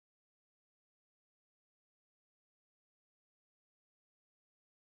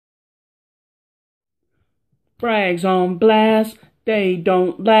Frags on blast, they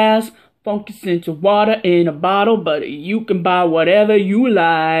don't last. Funky scent of water in a bottle, but you can buy whatever you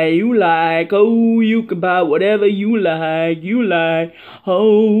like. Oh, you can buy whatever you like.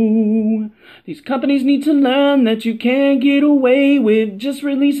 Oh, these companies need to learn that you can't get away with just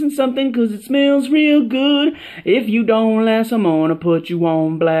releasing something 'cause it smells real good. If you don't last, I'm gonna put you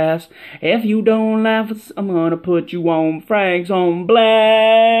on blast. If you don't laugh, I'm gonna put you on Frags on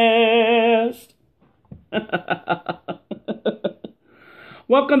blast.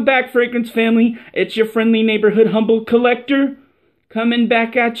 Welcome back, Fragrance family. It's your friendly neighborhood humble collector, coming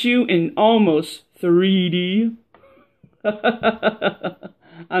back at you in almost 3D.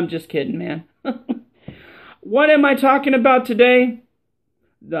 I'm just kidding, man. What am I talking about today?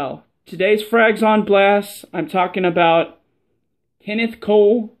 No, today's Frags on Blast. I'm talking about Kenneth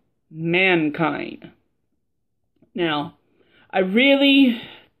Cole, Mankind. Now, I really,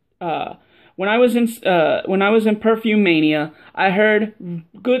 when I was in Perfume Mania, I heard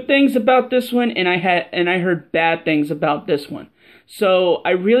good things about this one, and I heard bad things about this one. So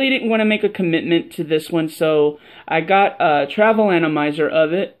I really didn't want to make a commitment to this one, so I got a travel atomizer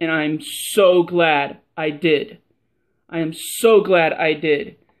of it, and I'm so glad I did. I am so glad I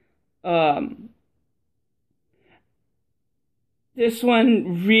did. This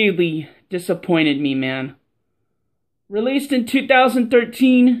one really disappointed me, man. Released in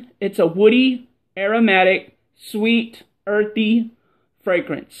 2013, it's a woody, aromatic, sweet, earthy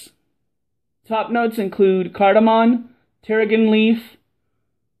fragrance. Top notes include cardamom, tarragon leaf,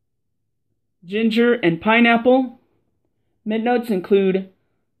 ginger, and pineapple. Mid notes include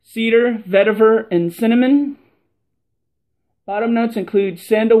cedar, vetiver, and cinnamon. Bottom notes include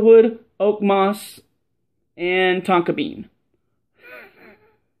sandalwood, oak moss, and tonka bean.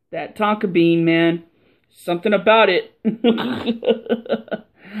 That tonka bean, man. Something about it.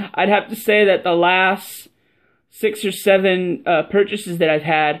 I'd have to say that the last 6 or 7 purchases that I've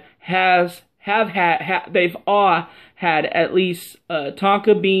had they've all had at least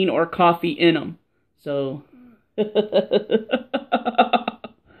tonka bean or coffee in them. So,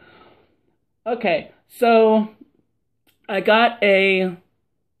 okay, so I got a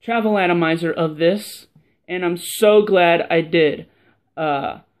travel atomizer of this, and I'm so glad I did.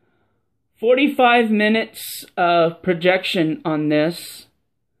 45 minutes of projection on this,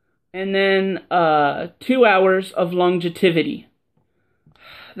 and then 2 hours of longevity.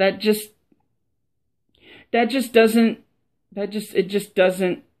 It just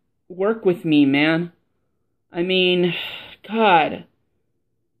doesn't work with me, man. I mean, God,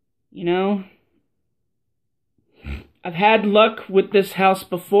 you know, I've had luck with this house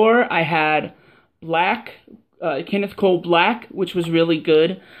before. I had Black, Kenneth Cole Black, which was really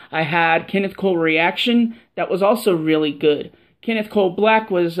good. I had Kenneth Cole Reaction, that was also really good. Kenneth Cole Black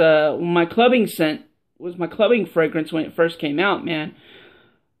was my clubbing scent, was my clubbing fragrance when it first came out, man.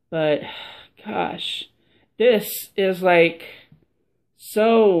 But, gosh, this is like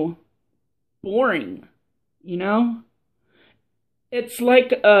so boring, you know? It's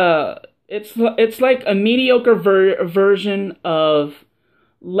like a mediocre version of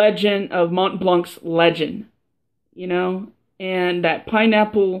Mont Blanc's Legend. You know, and that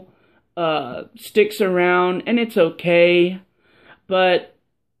pineapple sticks around, and it's okay, but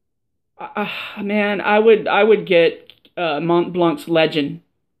man, I would get Mont Blanc's Legend.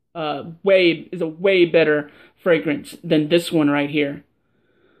 Is a way better fragrance than this one right here.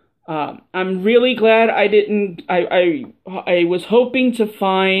 I'm really glad I didn't. I was hoping to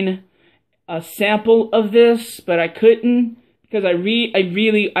find a sample of this, but I couldn't because I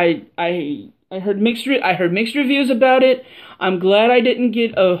heard mixed reviews about it. I'm glad I didn't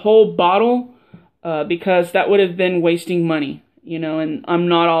get a whole bottle because that would have been wasting money, you know, and I'm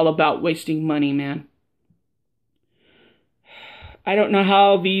not all about wasting money, man. I don't know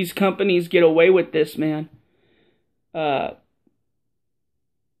how these companies get away with this, man. I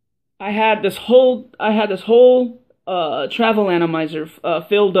had this whole travel atomizer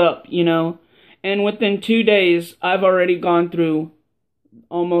filled up, you know, and within 2 days I've already gone through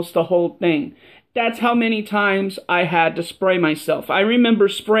almost the whole thing. That's how many times I had to spray myself. I remember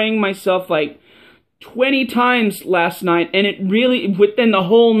spraying myself like 20 times last night, and it really, within the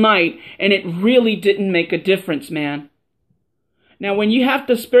whole night, and it really didn't make a difference, man. Now, when you have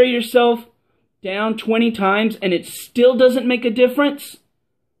to spray yourself down 20 times and it still doesn't make a difference,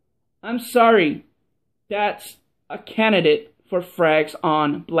 I'm sorry. That's a candidate for Frags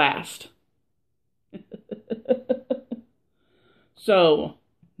on Blast. So,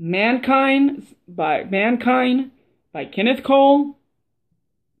 Mankind by Kenneth Cole.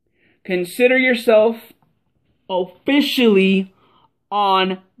 Consider yourself officially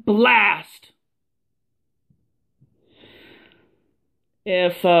on blast.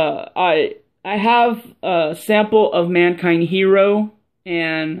 if I have a sample of Mankind Hero,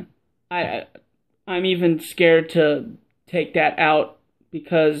 and I'm even scared to take that out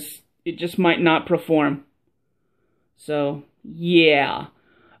because it just might not perform. So yeah.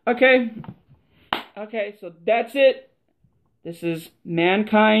 Okay. Okay, so that's it. This is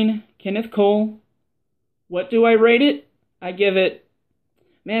Mankind, Kenneth Cole. What do I rate it? I give it,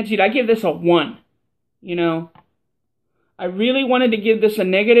 man, dude, I give this a 1. You know, I really wanted to give this a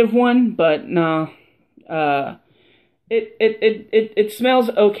 -1, but no. It smells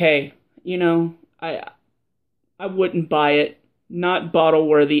okay. You know, I wouldn't buy it. Not bottle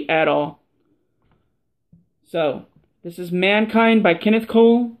worthy at all. So, this is Mankind by Kenneth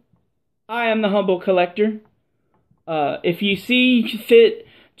Cole. I am the Humble Collector. If you see fit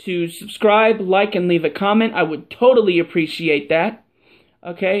to subscribe, like, and leave a comment, I would totally appreciate that.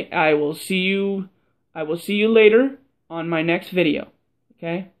 Okay, I will see you later on my next video.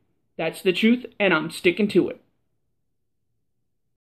 Okay? That's the truth, and I'm sticking to it.